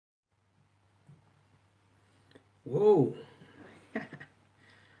Whoa.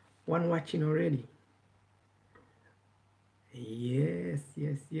 One watching already. Yes,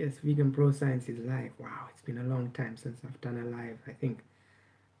 yes, yes. Vegan Pro Science is live. Wow, it's been a long time since I've done a live. I think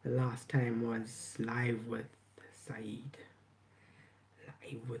the last time was live with Saeed.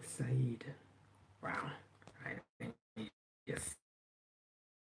 Live with Saeed. Wow. I just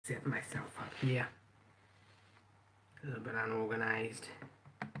set myself up here. A little bit unorganized.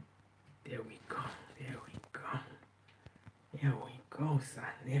 There we go. There we go. There we go, son.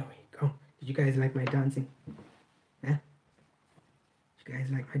 There we go. Did you guys like my dancing? Huh? Did you guys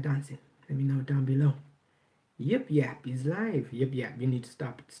like my dancing? Let me know down below. Yep, yap is live. Yep, yap. You need to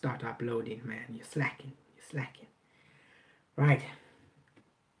start uploading, man. You're slacking. You're slacking. Right.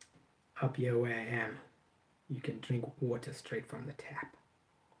 Up here where I am, you can drink water straight from the tap.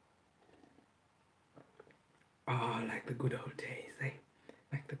 Oh, like the good old days, eh?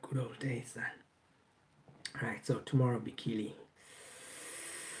 Like the good old days, son. Alright, so tomorrow, Bekele.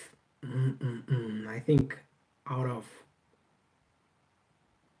 I think out of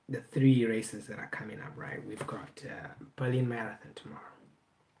the 3 races that are coming up, right, we've got Berlin Marathon tomorrow.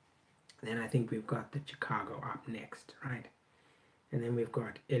 Then I think we've got the Chicago up next, right? And then we've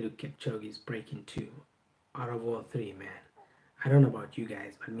got ELIUD Kipchoge's breaking 2. Out of all 3, man, I don't know about you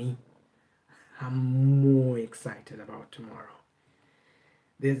guys, but me, I'm more excited about tomorrow.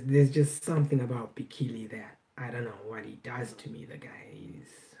 There's just something about Bekele that I don't know what he does to me. The guy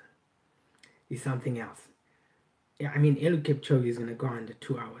is something else. Yeah, I mean, ELIUD Kipchoge is gonna go under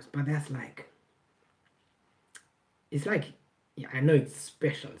 2 hours, but that's like, it's like, yeah, I know it's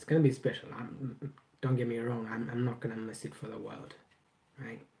special. It's gonna be special. Don't get me wrong. I'm not gonna miss it for the world,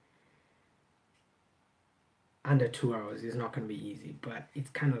 right? Under 2 hours is not gonna be easy, but it's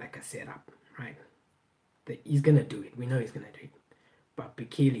kind of like a setup, right? He's gonna do it. We know he's gonna do it. But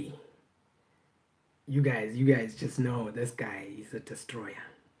Bekele, you guys just know this guy is a destroyer,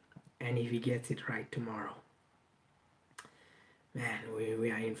 and if he gets it right tomorrow, man,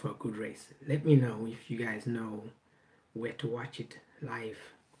 we are in for a good race. Let me know if you guys know where to watch it live,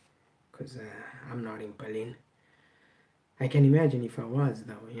 because I'm not in Berlin. I can imagine if I was,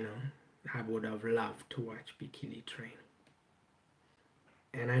 though, you know, I would have loved to watch Bekele train.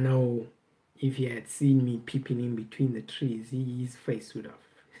 And I know if he had seen me peeping in between the trees, his face would have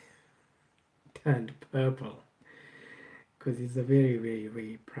turned purple, because he's a very, very,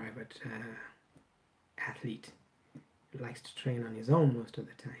 very private athlete. He likes to train on his own most of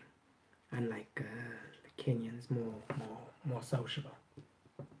the time, unlike the Kenyans, more sociable.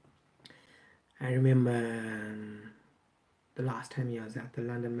 I remember the last time he was at the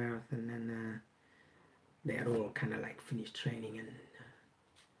London Marathon, and they had all kind of like finished training, and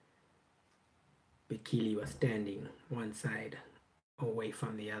Bekele was standing one side away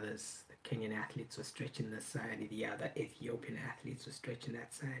from the others. The Kenyan athletes were stretching this side, the other Ethiopian athletes were stretching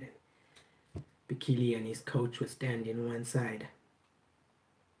that side, and Bekele and his coach were standing one side.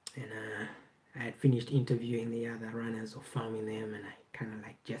 And I had finished interviewing the other runners or filming them, and I kind of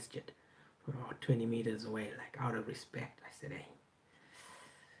like gestured for about 20 meters away, like out of respect. I said, "Hey,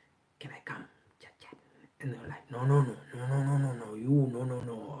 can I come? Chat, chat." And they were like, "No, no, no, no, no, no, no, no, you, no, no,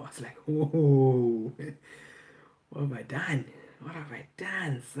 no." I was like, "Whoa, what have I done? What have I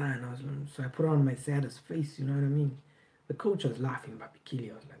done, son?" So I put on my saddest face, you know what I mean? The coach was laughing, but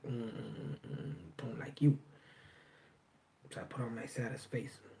Bekele was like, "Don't like you." So I put on my saddest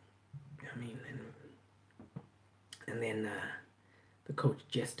face, you know what I mean? And then the coach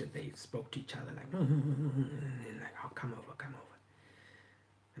gestured. They spoke to each other like, and then like, "Oh, come over, come over."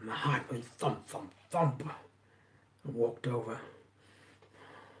 And my heart went thump, thump, thump. I walked over.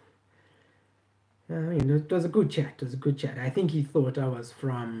 I mean, it was a good chat. It was a good chat. I think he thought I was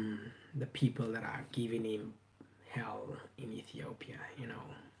from the people that are giving him hell in Ethiopia, you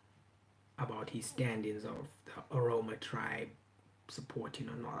know, about his standings of the Oromo tribe supporting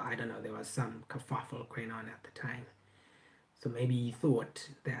or not. I don't know. There was some kerfuffle going on at the time. So maybe he thought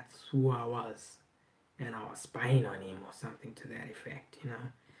that's who I was, and I was spying on him or something to that effect, you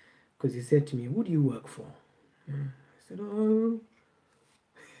know. Because he said to me, "Who do you work for?" I said, "Oh,"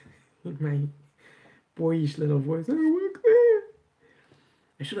 in my boyish little voice, "I work there."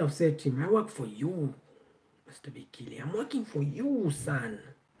 I should have said to him, "I work for you, Mr. Bekele. I'm working for you, son.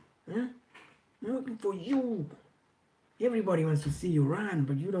 Huh? I'm working for you. Everybody wants to see you run,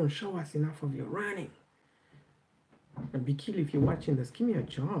 but you don't show us enough of your running. And Bekele, if you're watching this, give me a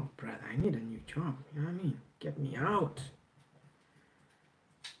job, brother. I need a new job. You know what I mean? Get me out.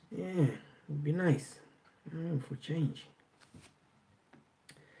 Yeah, it'd be nice. For change."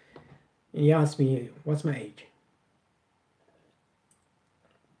 And he asked me, "What's my age?"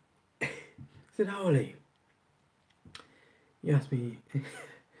 I said, "How old are you?" He asked me,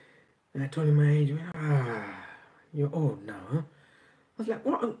 and I told him my age. You're old now, huh? I was like,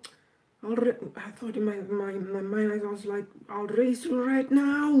 what? I thought in my mind, I was like, I'll race you right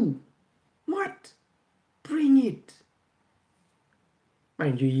now. What? Bring it.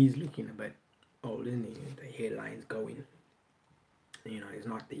 Mind you, he's looking a bit old, isn't he? The hairline's going. You know, he's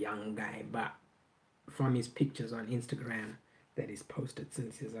not the young guy, but from his pictures on Instagram that he's posted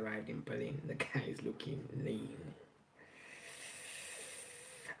since he's arrived in Berlin, the guy is looking lean.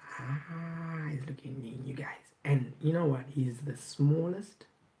 He's looking lean, you guys. And you know what? He's the smallest,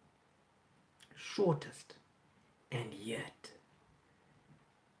 shortest, and yet,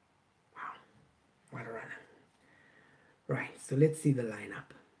 wow, what a runner. Right, so let's see the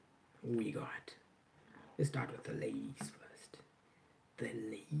lineup we got. Let's start with the ladies first. The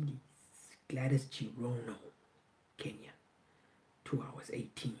ladies. Gladys Chirono, Kenya, 2 hours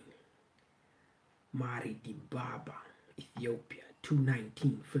 18. Mari Dibaba, Ethiopia,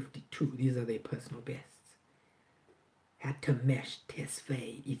 2:19:52. These are their personal bests. Hatamesh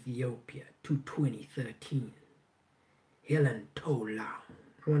Tesfaye, Ethiopia, 2:20:13. Helen Tola.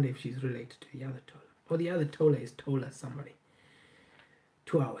 I wonder if she's related to the other Tola. Oh, the other Tola is Tola somebody.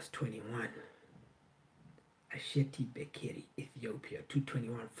 2 hours 21. Asheti Bekele, Ethiopia,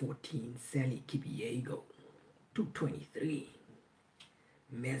 2:21:14. Sally Kipiego, 2:23.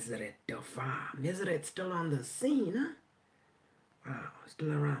 Meseret Dafar. Meseret still on the scene, huh? Wow,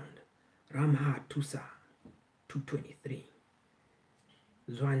 still around. Ramha Tusa, 2:23.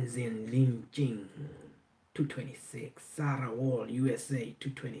 Zwanzin Lin Jing, 2:26. Sarah Wall, USA,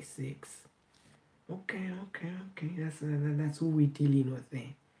 2:26. Okay. That's who we're dealing with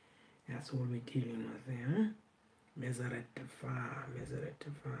there. That's what we're dealing with there, huh? Meseret Dafar.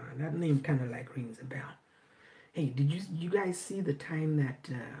 That name kind of like rings a bell. Hey, did you guys see the time that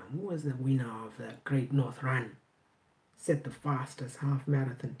who was the winner of the Great North Run? Set the fastest half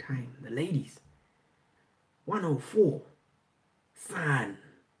marathon time. The ladies, 1:04. Son,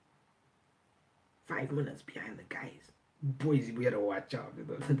 5 minutes behind the guys. Boys, we gotta watch out.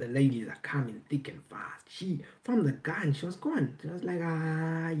 The ladies are coming thick and fast. She from the gun, she was going. She was like,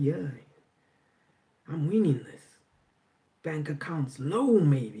 yeah, I'm winning this. Bank accounts low,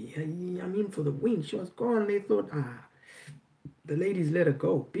 maybe. I'm in for the win. She was gone. They thought, the ladies let her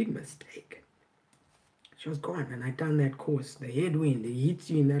go. Big mistake. She was gone, and I done that course. The headwind, it hits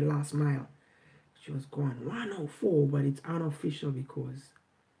you in that last mile. She was gone. 1:04, but it's unofficial because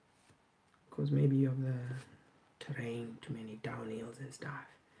maybe of the terrain, too many downhills and stuff.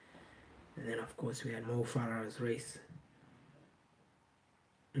 And then of course we had Mo Farah's race.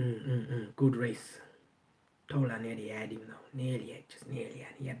 Good race. Tola nearly had him though. Nearly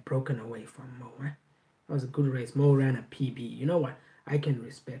had. He had broken away from Mo. That was a good race. Mo ran a PB. You know what? I can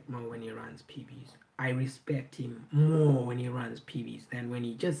respect Mo when he runs PBs. I respect him more when he runs PBs than when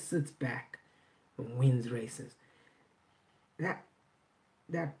he just sits back and wins races. That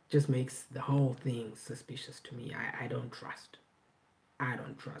just makes the whole thing suspicious to me. I don't trust.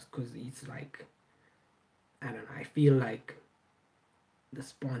 Because it's like, I don't know. I feel like the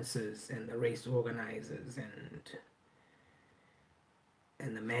sponsors and the race organizers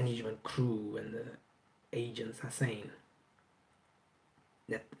and the management crew and the agents are saying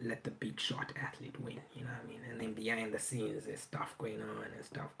that let the big shot athlete win, you know what I mean? And then behind the scenes there's stuff going on and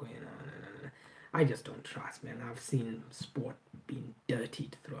I just don't trust, man. I've seen sport being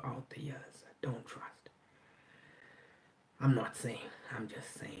dirtied throughout the years. I don't trust. I'm not saying, I'm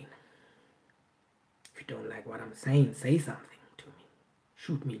just saying. If you don't like what I'm saying, say something to me.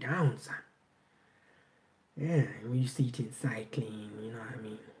 Shoot me down, son. Yeah, we see it in cycling, you know what I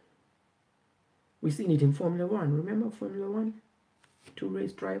mean? We've seen it in Formula One. Remember Formula One? 2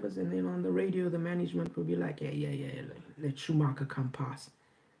 race drivers, and then on the radio the management will be like, yeah, let Schumacher come past.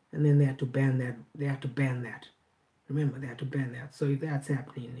 And then they had to ban that. Remember, they had to ban that. So if that's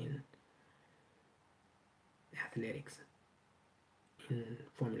happening in athletics, in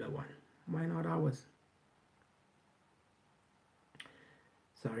Formula One, why not ours?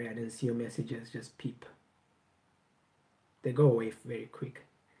 Sorry, I didn't see your messages. Just peep. They go away very quick.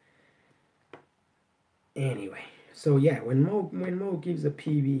 Anyway, so yeah, when Mo gives a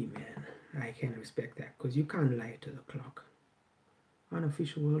PB, man, I can respect that because you can't lie to the clock.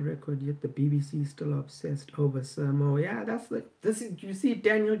 Unofficial world record, yet the BBC is still obsessed over Sir Mo. Yeah, you see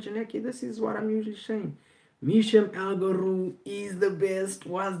Daniel Janecki, this is what I'm usually saying. Mishem Algoru is the best,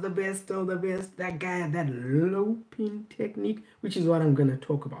 was the best, still the best. That guy had that low pin technique, which is what I'm gonna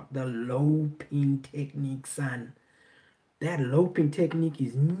talk about. The low pin technique, son. That low pin technique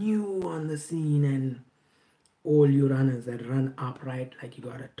is new on the scene, and all you runners that run upright like you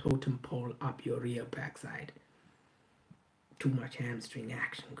got a totem pole up your rear backside, too much hamstring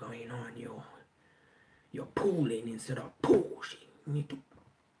action going on. You're pulling instead of pushing. You need to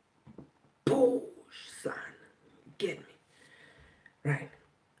push, son. Get me? Right.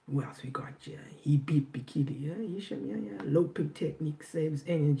 Who else we got here? He beat Bekele. Yeah. Low pick technique saves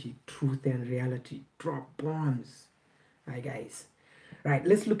energy, truth and reality. Drop bombs. Right, guys. Right,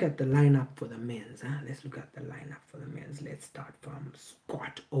 let's look at the lineup for the men's. Let's look at the lineup for the men's. Let's start from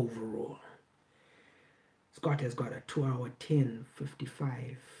Scott overall. Scott has got a 2-hour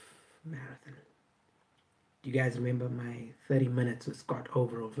 10:55 marathon. Do you guys remember my 30 minutes with Scott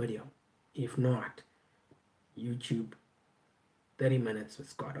overall video? If not, YouTube 30 minutes with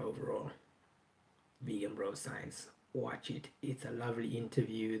Scott overall. Vegan Bro Science. Watch it. It's a lovely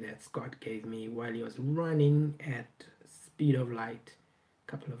interview that Scott gave me while he was running at speed of light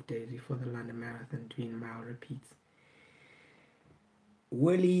a couple of days before the London Marathon, doing mile repeats.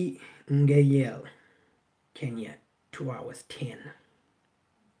 Willie Ngayel, Kenya, 2 hours 10.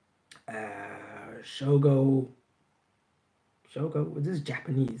 Shogo, this is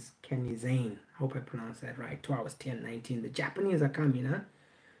Japanese, Kenny Zane, hope I pronounced that right, 2 hours 10:19. The Japanese are coming, huh?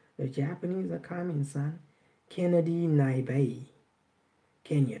 The Japanese are coming, son. Kennedy Naibai,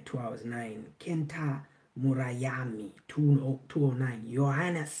 Kenya, 2 hours 9. Kenta Murayami, 209.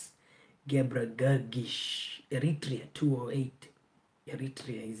 Johannes Gebregish, Eritrea, 208.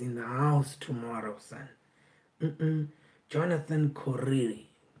 Eritrea is in the house tomorrow, son. Jonathan Koriri,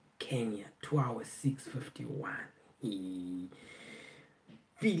 Kenya, 2 hours 6:51.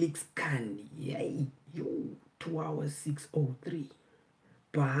 Felix Kandi, 2 hours 6:03.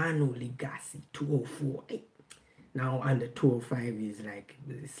 Bahano Legacy, 2:04. Now under 2:05 is like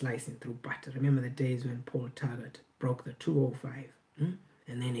slicing through butter. Remember the days when Paul Taggart broke the 2:05? And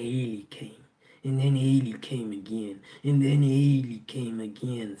then Haley came. And then Haley came again. And then Haley came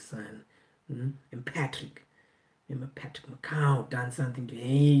again, son. And Patrick. Remember Patrick McCown done something to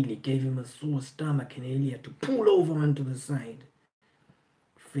Haley, gave him a sore stomach, and Haley had to pull over onto the side.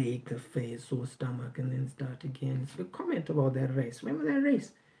 Fake the face, sore stomach, and then start again. So comment about that race. Remember that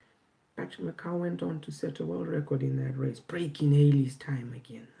race? Patrick McCown went on to set a world record in that race, breaking Haley's time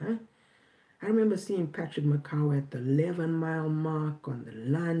again. I remember seeing Patrick McCown at the 11-mile mark on the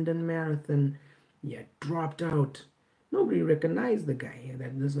London Marathon. He had dropped out. Nobody recognized the guy,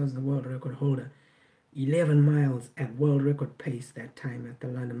 that this was the world record holder. 11 miles at world record pace that time at the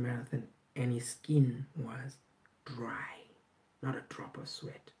London Marathon, and his skin was dry, not a drop of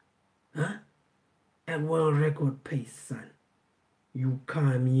sweat. At world record pace, son. You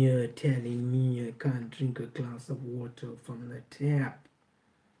come here telling me I can't drink a glass of water from the tap.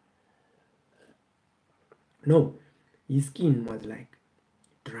 No, his skin was like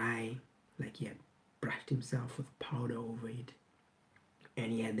dry, like he had brushed himself with powder over it.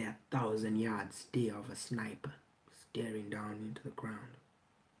 And he had that 1,000-yard stare of a sniper staring down into the ground.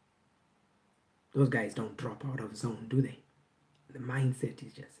 Those guys don't drop out of zone, do they? The mindset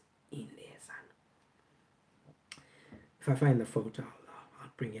is just in there, son. If I find the photo,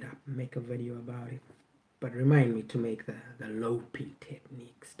 I'll bring it up and make a video about it. But remind me to make the low pin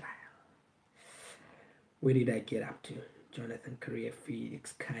technique style. Where did I get up to? Jonathan Correa,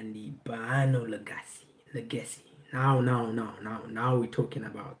 Felix Kandi, Bahano Legacy. Now we're talking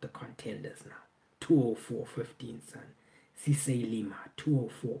about the contenders now. 2:04:15, son. Cisse Lima,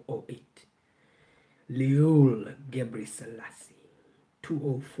 2:04:08. Leul Gebri Selassie,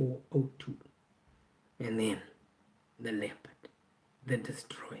 2:04:02. And then the Leopard, the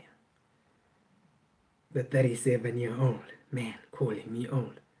Destroyer. The 37-year-old man calling me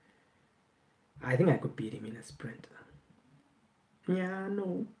old. I think I could beat him in a sprint. Yeah, I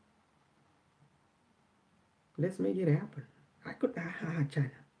know. Let's make it happen. I could,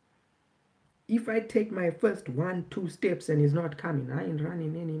 China. If I take my first 1-2 steps and he's not coming, I ain't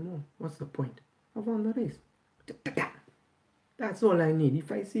running anymore. What's the point? I've won the race. That's all I need.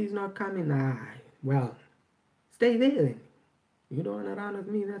 If I see he's not coming, well, stay there then. You don't want to run with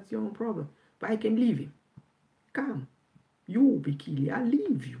me, that's your own problem. But I can leave him. Come. You, Bekele, I'll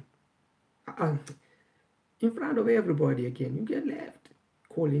leave you. In front of everybody again. You get left.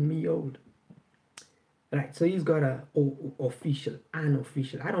 Calling me old. Right, so he's got a official,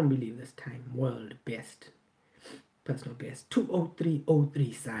 unofficial, I don't believe this time, world best, personal best,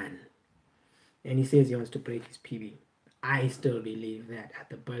 2:03:03, son. And he says he wants to break his PB. I still believe that at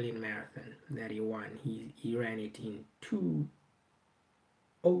the Berlin Marathon that he won, he ran it in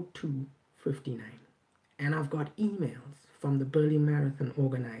 2:02:59. And I've got emails from the Berlin Marathon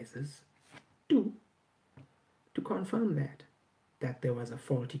organizers to confirm that there was a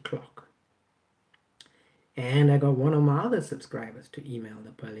faulty clock. And I got one of my other subscribers to email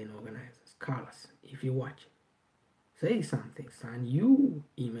the Berlin organizers. Carlos, if you're watching, Say something, son. You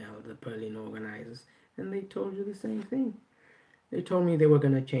emailed the Berlin organizers and they told you the same thing. They told me they were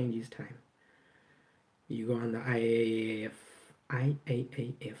going to change his time. You go on the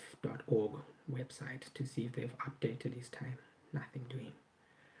IAAF.org website to see if they've updated his time. Nothing doing.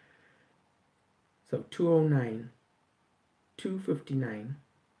 So 209, 259,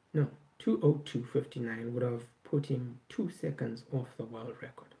 no, 202.59 would have put him 2 seconds off the world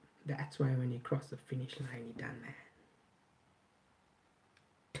record. That's why when he crossed the finish line, he done that.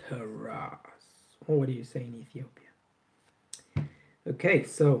 Taras. Or what do you say in Ethiopia? Okay,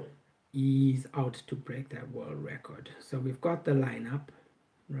 so he's out to break that world record. So we've got the lineup,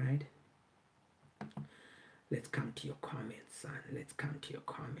 right? Let's come to your comments, son. Let's come to your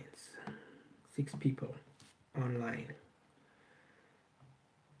comments. 6 people online.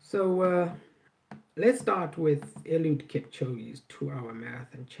 So let's start with ELIUD Kipchoge's 2-hour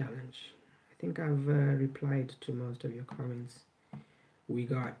marathon challenge. I think I've replied to most of your comments. We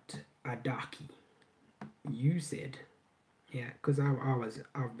got Adaki. You said, yeah, because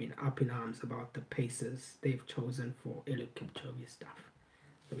I've been up in arms about the paces they've chosen for ELIUD Kipchoge stuff.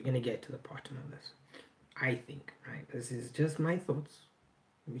 So we're gonna get to the bottom of this. I think, right? This is just my thoughts,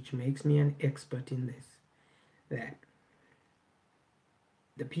 which makes me an expert in this. That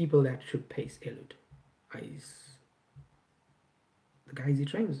the people that should pace ELIUD is the guys he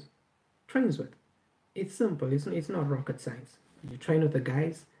trains with. It's simple. It's not rocket science. You train with the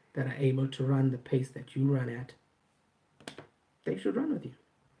guys that are able to run the pace that you run at. They should run with you.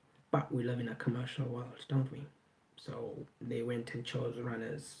 But we live in a commercial world, don't we? So they went and chose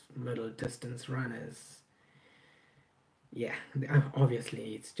runners, middle distance runners. Yeah,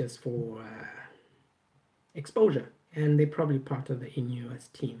 obviously it's just for exposure, and they're probably part of the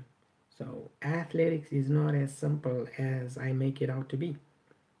INEOS team. So athletics is not as simple as I make it out to be.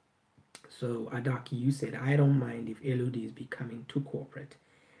 So Adaki, you said, I don't mind if ELIUD is becoming too corporate.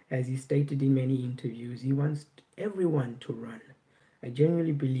 As he stated in many interviews, he wants everyone to run. I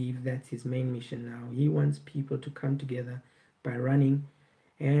genuinely believe that's his main mission now. He wants people to come together by running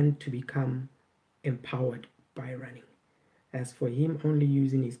and to become empowered by running. As for him only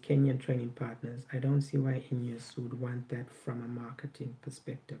using his Kenyan training partners, I don't see why INEOS would want that from a marketing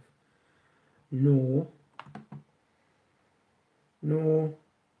perspective. Nor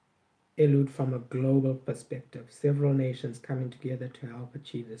ELIUD from a global perspective. Several nations coming together to help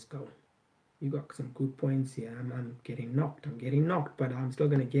achieve this goal. You got some good points here. I'm getting knocked, but I'm still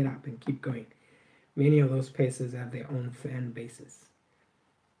going to get up and keep going. Many of those pacers have their own fan bases.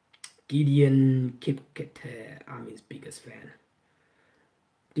 Gideon Kipchege, I'm his biggest fan.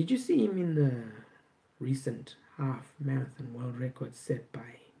 Did you see him in the recent half marathon world record set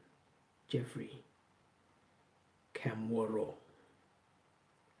by Jeffrey Kamworo?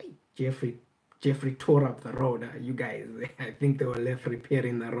 Jeffrey tore up the road. You guys, I think they were left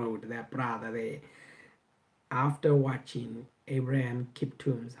repairing the road. That brother there. After watching Abraham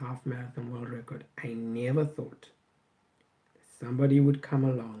Kiptum's half marathon world record, I never thought somebody would come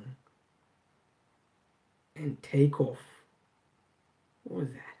along and take off. What was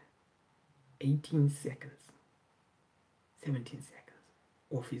that? 18 seconds, 17 seconds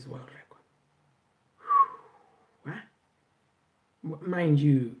off his world record. What? Mind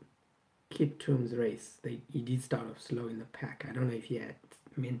you, Kiptum's race, he did start off slow in the pack. I don't know if he had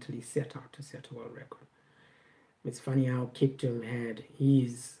mentally set out to set a world record. It's funny how Kiptum had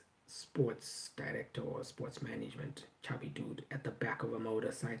his sports director or sports management, chubby dude, at the back of a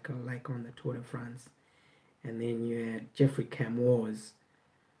motorcycle, like on the Tour de France. And then you had Jeffrey Kamwor's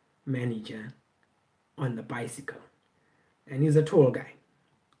manager on the bicycle. And he's a tall guy.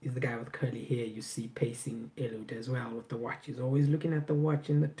 He's the guy with curly hair you see pacing ELIUD as well with the watch. He's always looking at the watch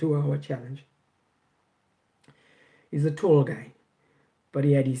in the 2-hour challenge. He's a tall guy, but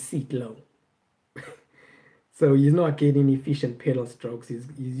he had his seat low. So he's not getting efficient pedal strokes. He's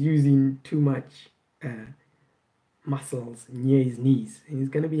using too much muscles near his knees, and he's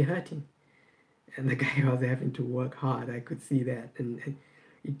going to be hurting. And the guy was having to work hard. I could see that. And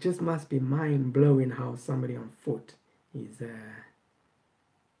it just must be mind-blowing how somebody on foot is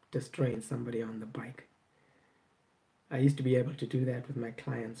destroying somebody on the bike. I used to be able to do that with my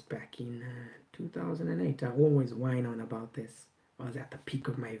clients back in 2008. I always whine on about this. I was at the peak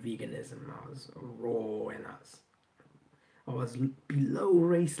of my veganism. I was raw and I was below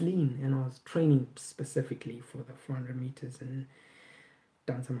race lean, and I was training specifically for the 400 meters and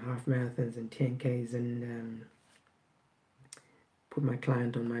done some half marathons and 10Ks, and put my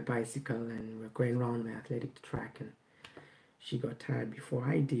client on my bicycle, and we're going around the athletic track, and she got tired before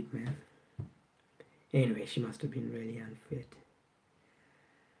I did, man. Anyway, she must have been really unfit.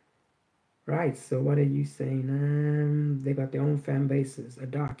 Right, so what are you saying? They got their own fan bases. A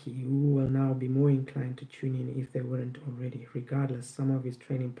darkie who will now be more inclined to tune in if they weren't already. Regardless, some of his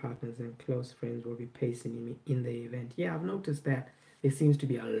training partners and close friends will be pacing him in the event. Yeah, I've noticed that there seems to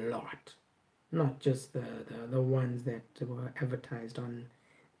be a lot, not just the ones that were advertised on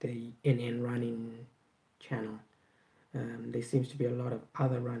the NN running channel. There seems to be a lot of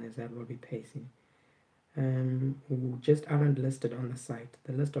other runners that will be pacing. Who just aren't listed on the site.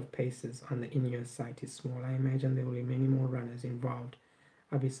 The list of paces on the INEOS site is small. I imagine there will be many more runners involved.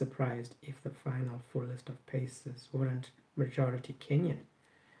 I'd be surprised if the final full list of paces weren't majority Kenyan.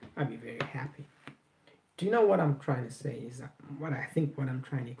 I'd be very happy. Do you know what I'm trying to say is what I'm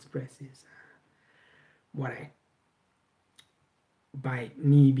trying to express is by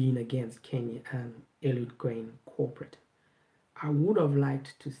me being against Kenya ELIUD going corporate. I would have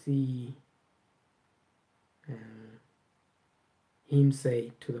liked to see him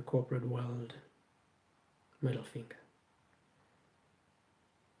say to the corporate world, middle finger.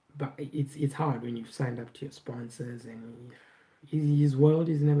 But it's hard when you've signed up to your sponsors, and his world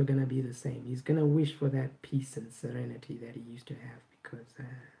is never going to be the same. He's going to wish for that peace and serenity that he used to have, because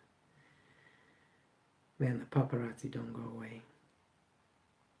man, the paparazzi don't go away.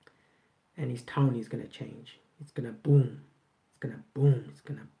 And his town is going to change. It's going to boom. It's going to boom. It's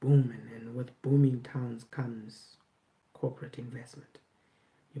going to boom. And with booming towns comes corporate investment.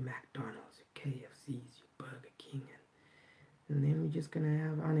 Your McDonald's, your KFCs, your Burger King, and then we're just gonna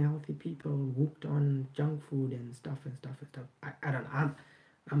have unhealthy people hooked on junk food and stuff. I don't know.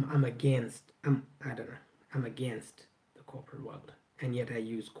 I'm against. I don't know. I'm against the corporate world, and yet I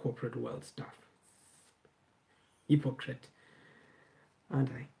use corporate world stuff. Hypocrite,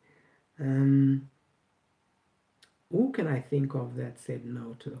 aren't I? Who can I think of that said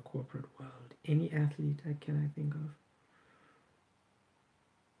no to the corporate world? Any athlete can I think of?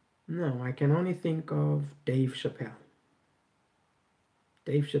 No, I can only think of Dave Chappelle.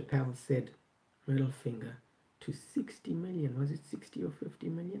 Dave Chappelle said middle finger to 60 million. Was it 60 or 50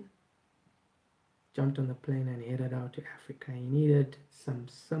 million? Jumped on the plane and headed out to Africa. He needed some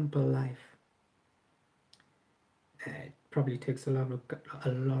simple life. It probably takes a lot of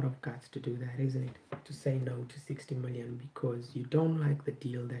guts to do that, isn't it? To say no to 60 million because you don't like the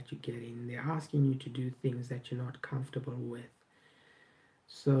deal that you get in. They're asking you to do things that you're not comfortable with.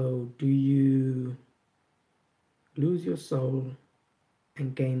 So do you lose your soul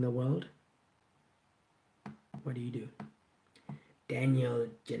and gain the world? What do you do? Daniel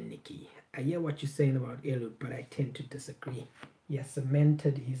Janicki. I hear what you're saying about ELIUD, but I tend to disagree. He has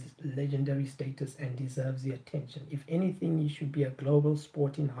cemented his legendary status and deserves the attention. If anything, he should be a global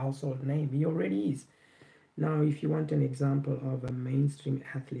sporting household name. He already is. Now, if you want an example of a mainstream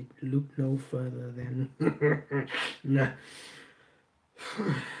athlete, look no further than no.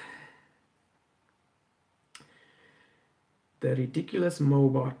 The ridiculous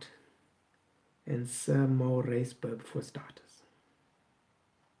Mobot and Sir Mo Raceburg for starters.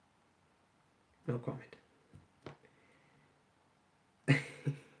 No comment.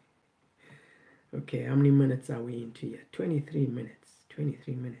 Okay, how many minutes are we into here? 23 minutes.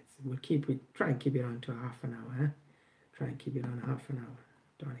 23 minutes. Try and keep it on to half an hour, huh? Try and keep it on half an hour.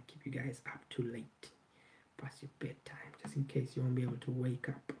 Don't want to keep you guys up too late. Past your bedtime, just in case you won't be able to wake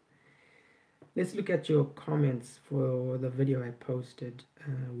up. Let's look at your comments for the video I posted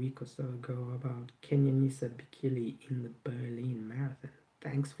a week or so ago about Kenenisa Bekele in the Berlin Marathon.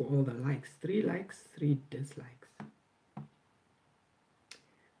 Thanks for all the likes. 3 likes, 3 dislikes.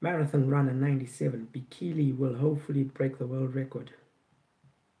 Marathon runner 97. Bekele will hopefully break the world record.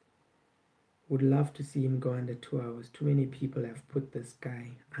 Would love to see him go under 2 hours. Too many people have put this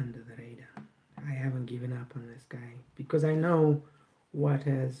guy under the radar. I haven't given up on this guy because I know what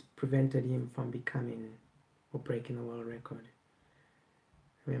has prevented him from becoming or breaking the world record.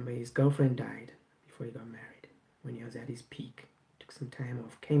 Remember, his girlfriend died before he got married when he was at his peak. Took some time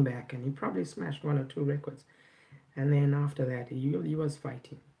off, came back, and he probably smashed 1 or 2 records. And then after that, he was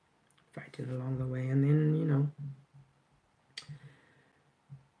fighting along the way. And then, you know,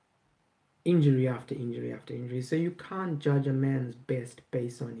 injury after injury after injury. So you can't judge a man's best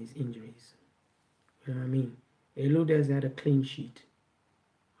based on his injuries. You know what I mean? ELIUD has had a clean sheet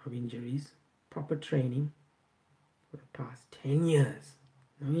of injuries, proper training for the past 10 years,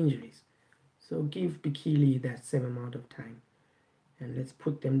 no injuries. So give Bekele that same amount of time and let's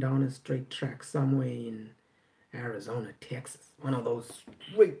put them down a straight track somewhere in Arizona, Texas, one of those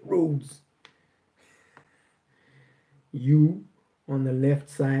straight roads. You on the left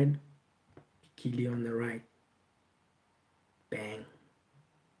side, Bekele on the right. Bang.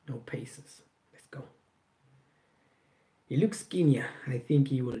 No paces. Let's go. He looks skinnier. I think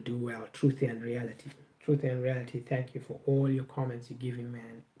he will do well. Truth and reality. Truth and reality, thank you for all your comments you give him,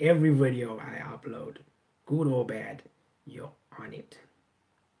 man. Every video I upload, good or bad, you're on it.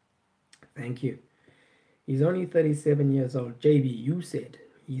 Thank you. He's only 37 years old. JB, you said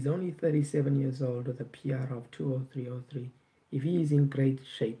he's only 37 years old with a PR of 203.03. If he is in great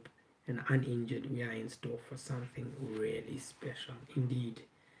shape and uninjured, we are in store for something really special. Indeed.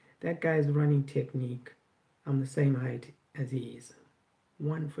 That guy's running technique, I'm the same height as he is.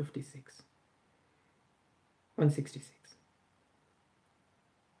 156. 166.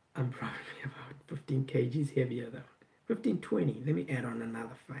 I'm probably about 15 kgs heavier though. 15, 20. Let me add on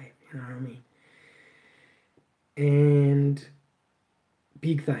another 5. You know what I mean? And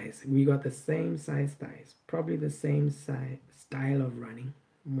big thighs. We got the same size thighs. Probably the same size style of running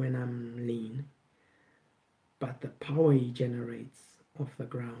when I'm lean. But the power he generates off the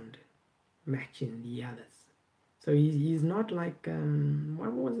ground matching the others. So he's not like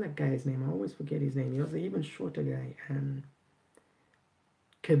what was that guy's name? I always forget his name. He was an even shorter guy.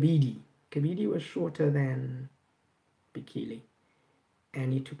 Kabidi. Kabidi was shorter than Bekele,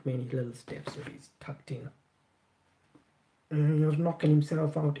 and he took many little steps, so he's tucked in. And he was knocking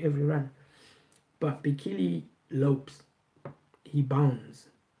himself out every run. But Bekele lopes, he bounds,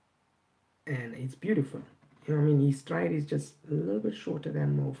 and it's beautiful. You know what I mean? His stride is just a little bit shorter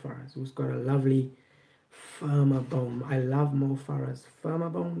than Mo Farah's, who's got a lovely firmer bone. I love Mo Farah's firmer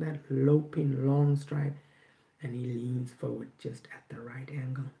bone, that loping long stride, and he leans forward just at the right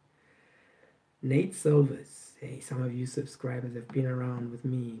angle. Nate Silvers, hey, some of you subscribers have been around with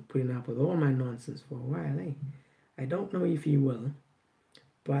me putting up with all my nonsense for a while, eh? I don't know if he will,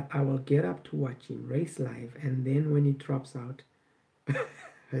 but I will get up to watch him race live, and then when he drops out,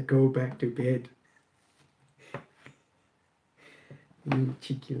 I go back to bed. You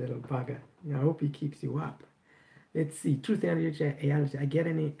cheeky little bugger. I hope he keeps you up. Let's see. Truth and reality. I get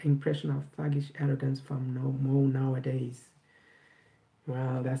an impression of thuggish arrogance from Mo nowadays.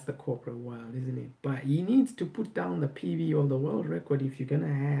 Well, that's the corporate world, isn't it? But he needs to put down the PB or the world record if you're going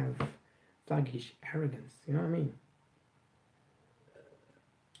to have thuggish arrogance. You know what I mean?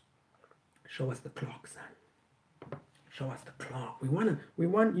 Show us the clock, son. Show us the clock. We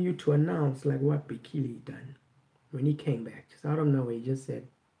want you to announce like what Bekele done when he came back. Just out of nowhere, he just said,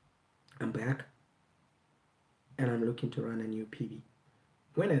 I'm back and I'm looking to run a new PB.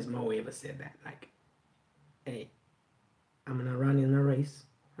 When has Mo ever said that? Like, hey, I'm going to run in a race.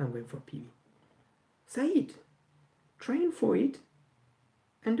 I'm going for a PB. Say it. Train for it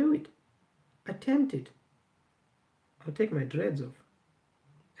and do it. Attempt it. I'll take my dreads off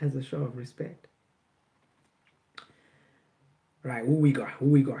as a show of respect. Right, who we got? Who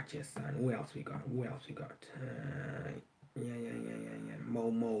we got, yes, son? Who else we got? Who else we got?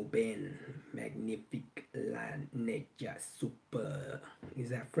 Momo Ben, Magnifique La Neja Super. Is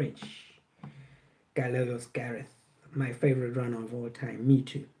that French? Galerios Gareth, my favorite runner of all time. Me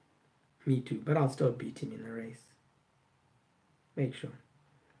too. Me too. But I'll still beat him in the race. Make sure.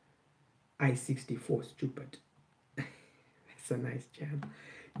 I-64 stupid. That's a nice jam.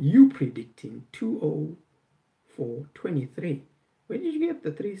 You predicting 2:04:23. Where did you get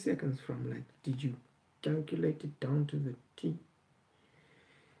the 3 seconds from? Like, did you calculate it down to the T?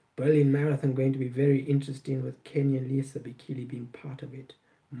 Berlin Marathon going to be very interesting with Kenenisa Bekele being part of it.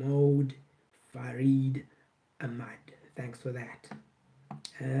 Mode Farid Ahmad. Thanks for that.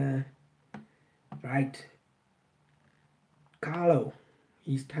 Right. Carlo.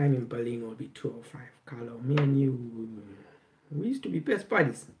 His time in Berlin will be 2:05. Carlo, me and you, we used to be best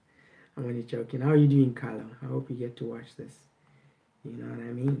buddies. I'm only joking. How are you doing, Carlo? I hope you get to watch this. You know what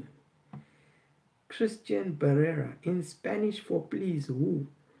I mean? Christian Barrera, in Spanish for please, who?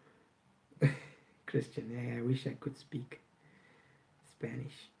 Christian, yeah, I wish I could speak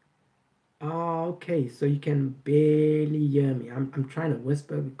Spanish. Oh, okay, so you can barely hear me. I'm trying to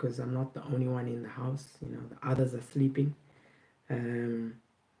whisper because I'm not the only one in the house. You know, the others are sleeping.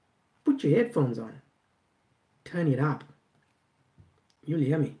 Put your headphones on. Turn it up. You'll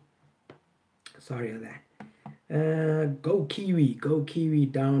hear me. Sorry for that. Go Kiwi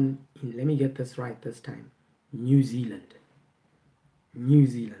down in, let me get this right this time, New Zealand,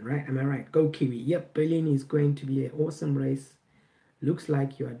 right? Am I right? Go Kiwi. Yep, Berlin is going to be an awesome race. Looks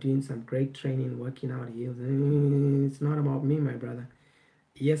like you are doing some great training, working out heels. It's not about me, my brother.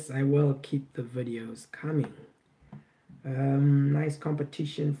 Yes, I will keep the videos coming. Nice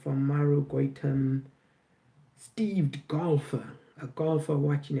competition from Maru Goitam. Steve Golfer. A golfer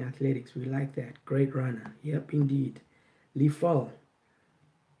watching athletics. We like that. Great runner. Yep, indeed. Lee Fall.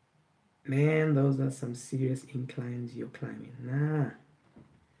 Man, those are some serious inclines you're climbing. Nah.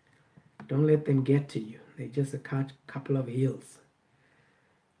 Don't let them get to you. They're just a couple of hills.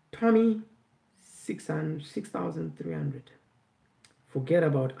 Tommy, 6,300. Forget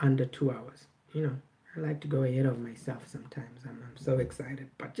about under 2 hours. You know, I like to go ahead of myself sometimes. I'm so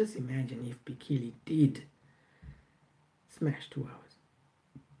excited. But just imagine if Bekele did smash 2 hours.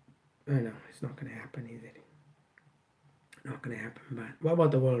 I know, it's not going to happen, is it? Not going to happen. But what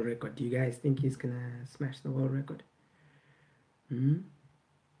about the world record? Do you guys think he's going to smash the world record?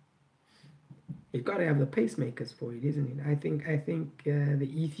 You've got to have the pacemakers for it, isn't it? I think the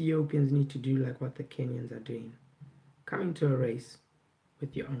Ethiopians need to do like what the Kenyans are doing. Come into a race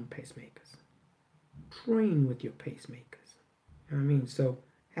with your own pacemakers. Train with your pacemakers. You know what I mean? So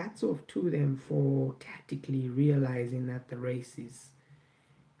hats off to them for tactically realizing that the race is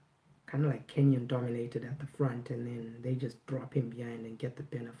kind of like Kenyan dominated at the front, and then they just drop in behind and get the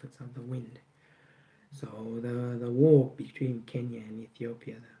benefits of the wind. So the war between Kenya and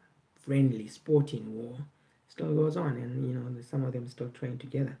Ethiopia, the friendly sporting war, still goes on, and you know some of them still train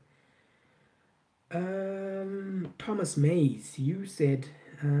together. Thomas Mays, you said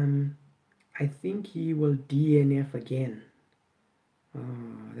I think he will DNF again.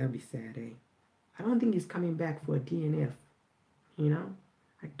 Oh, that'd be sad, eh? I don't think he's coming back for a DNF. You know,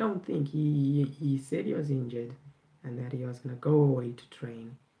 I don't think he said he was injured and that he was gonna go away to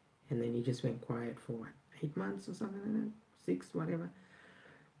train, and then he just went quiet for what, 8 months or something like that, 6, whatever.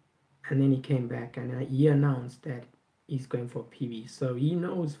 And then he came back and he announced that he's going for PB. So he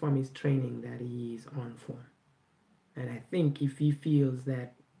knows from his training that he is on form. And I think if he feels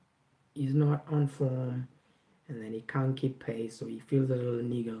that he's not on form and then he can't keep pace, or he feels a little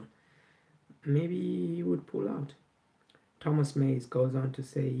niggle, maybe he would pull out. Thomas Mays goes on to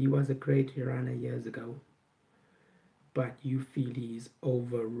say he was a great runner years ago, but you feel he's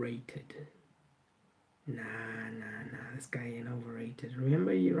overrated. Nah, this guy ain't overrated.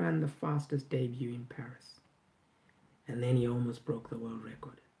 Remember, he ran the fastest debut in Paris, and then he almost broke the world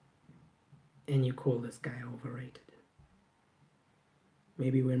record. And you call this guy overrated?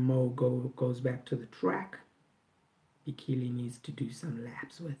 Maybe when Mo goes back to the track, Bekele needs to do some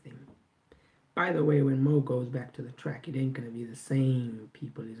laps with him. By the way, when Mo goes back to the track, it ain't going to be the same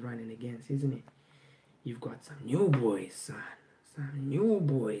people he's running against, isn't it? You've got some new boys, son. Some new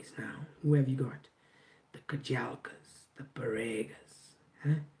boys now. Who have you got? The Kajalkas, the Baregas.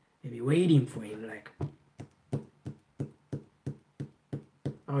 Huh? Maybe waiting for him, like...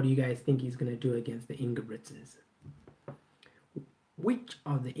 How do you guys think he's going to do against the Ingebrigtsens? Which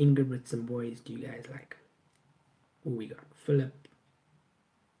of the Ingebrigtsen boys do you guys like? Who we got? Philip.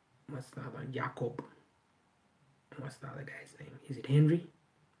 What's the other one? Jakob. What's the other guy's name? Is it Henry?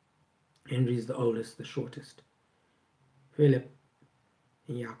 Henry is the oldest, the shortest. Philip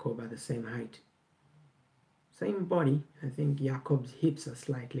and Jakob are the same height. Same body. I think Jakob's hips are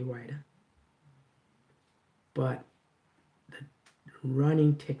slightly wider. But the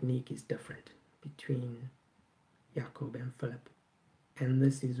running technique is different between Jakob and Philip. And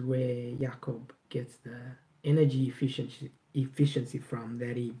this is where Jakob gets the energy efficiency from,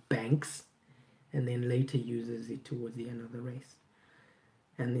 that he banks and then later uses it towards the end of the race.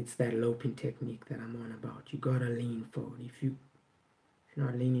 And it's that loping technique that I'm on about. You gotta lean forward. If you're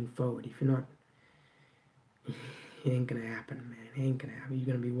not leaning forward, if you're not, it ain't gonna happen, man. It ain't gonna happen. You're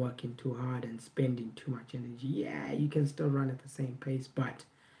gonna be working too hard and spending too much energy. Yeah, you can still run at the same pace, but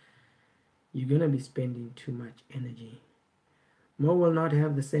you're gonna be spending too much energy. Mo will not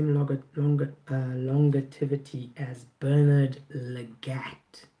have the same longevity as Bernard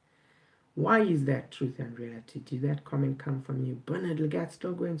Lagat. Why is that, Truth and Reality? Did that comment come from you? Bernard Lagat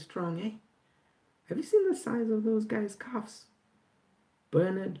still going strong, eh? Have you seen the size of those guys' calves?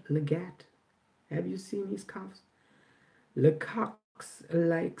 Bernard Lagat. Have you seen his calves? Lecoq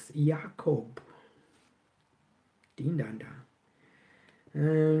likes Jakob. Ding dong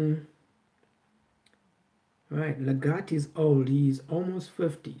dong. Right, Lagat is old. He's almost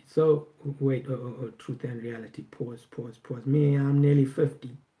 50. So, wait, Truth and Reality. Pause. Me, I'm nearly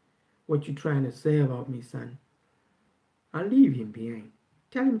 50. What you trying to say about me, son? I'll leave him behind.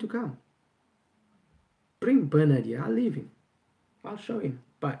 Tell him to come. Bring Bernard here. I'll leave him. I'll show him.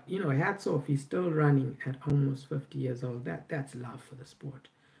 But, you know, hats off. He's still running at almost 50 years old. That's love for the sport.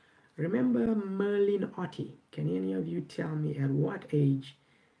 Remember Merlin Otti? Can any of you tell me at what age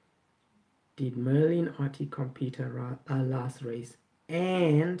did Merlin Otti compete her last race?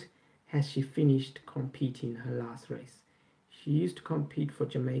 And has she finished competing her last race? She used to compete for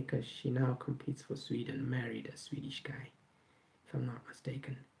Jamaica. She now competes for Sweden. Married a Swedish guy, if I'm not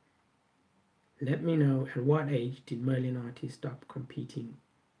mistaken. Let me know, at what age did Merlin Otti stop competing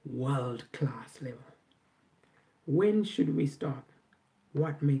world-class level? When should we stop?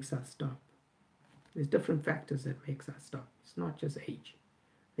 What makes us stop? There's different factors that makes us stop. It's not just age.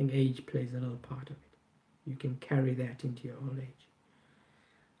 I think age plays a little part of it. You can carry that into your old age.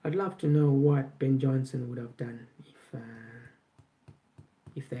 I'd love to know what Ben Johnson would have done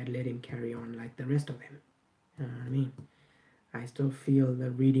if they had let him carry on like the rest of them. You know what I mean? I still feel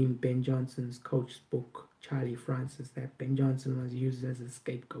that reading Ben Johnson's coach's book, Charlie Francis, that Ben Johnson was used as a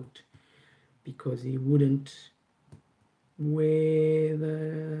scapegoat because he wouldn't wear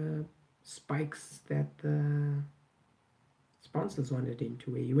the spikes that the sponsors wanted him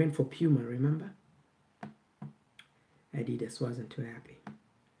to wear. He went for Puma, remember? Adidas wasn't too happy.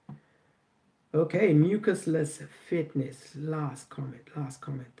 Okay, mucusless fitness. Last comment.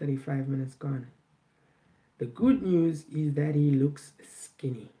 35 minutes gone. The good news is that he looks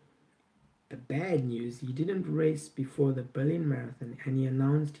skinny. The bad news, he didn't race before the Berlin Marathon and he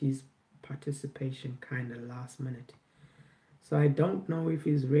announced his participation kind of last minute. So I don't know if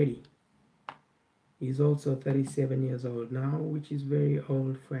he's ready. He's also 37 years old now, which is very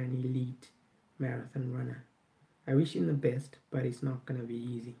old for an elite marathon runner. I wish him the best, but it's not going to be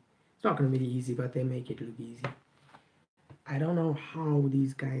easy. It's not going to be easy, but they make it look easy. I don't know how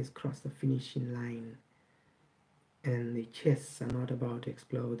these guys cross the finishing line and their chests are not about to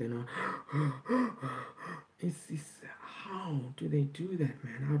explode. They're not. How do they do that,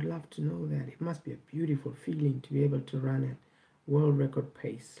 man? I would love to know that. It must be a beautiful feeling to be able to run at world record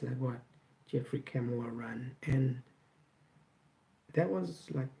pace, like what Jeffrey Kamworor ran, and that was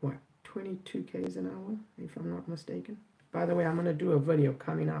like what, 22 k's an hour, if I'm not mistaken. By the way, I'm gonna do a video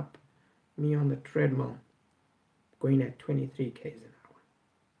coming up, me on the treadmill, going at 23 k's an hour.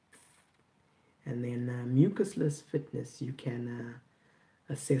 And then mucusless fitness, you can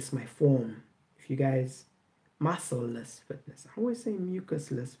assess my form. If you guys, muscle-less fitness. I always say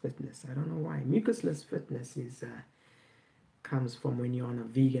mucusless fitness. I don't know why. Mucusless fitness is comes from when you're on a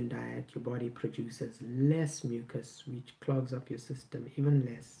vegan diet. Your body produces less mucus, which clogs up your system even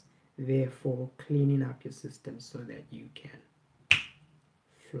less, therefore cleaning up your system so that you can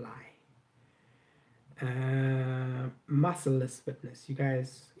fly. Muscle-less fitness. You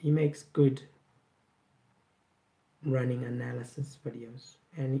guys, he makes good running analysis videos,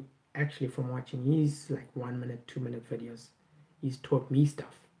 and actually from watching his like 1 minute, 2 minute videos, he's taught me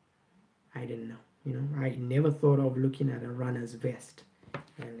stuff I didn't know. You know, I never thought of looking at a runner's vest,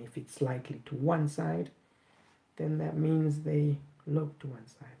 and if it's slightly to one side, then that means they look to one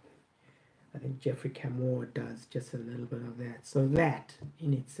side. I think Jeffrey Kamworor does just a little bit of that. So that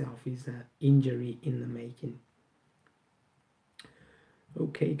in itself is an injury in the making.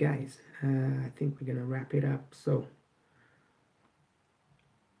 Okay, guys, I think we're gonna wrap it up. So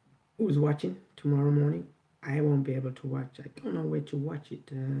who's watching tomorrow morning? I won't be able to watch. I don't know where to watch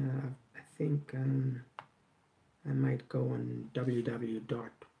it. I think I might go on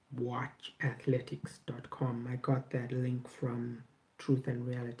www.watchathletics.com. I got that link from Truth and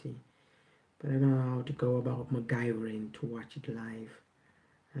Reality, but I don't know how to go about MacGyvering to watch it live.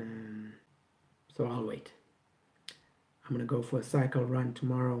 So I'll wait. I'm gonna go for a cycle ride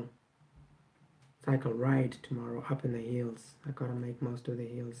tomorrow, up in the hills. I gotta make most of the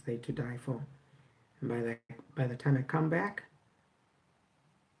hills, they to die for. And by the time I come back,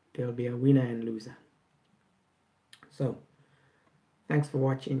 there'll be a winner and loser. So, thanks for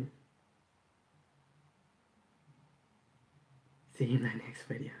watching. See you in the next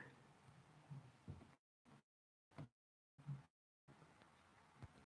video.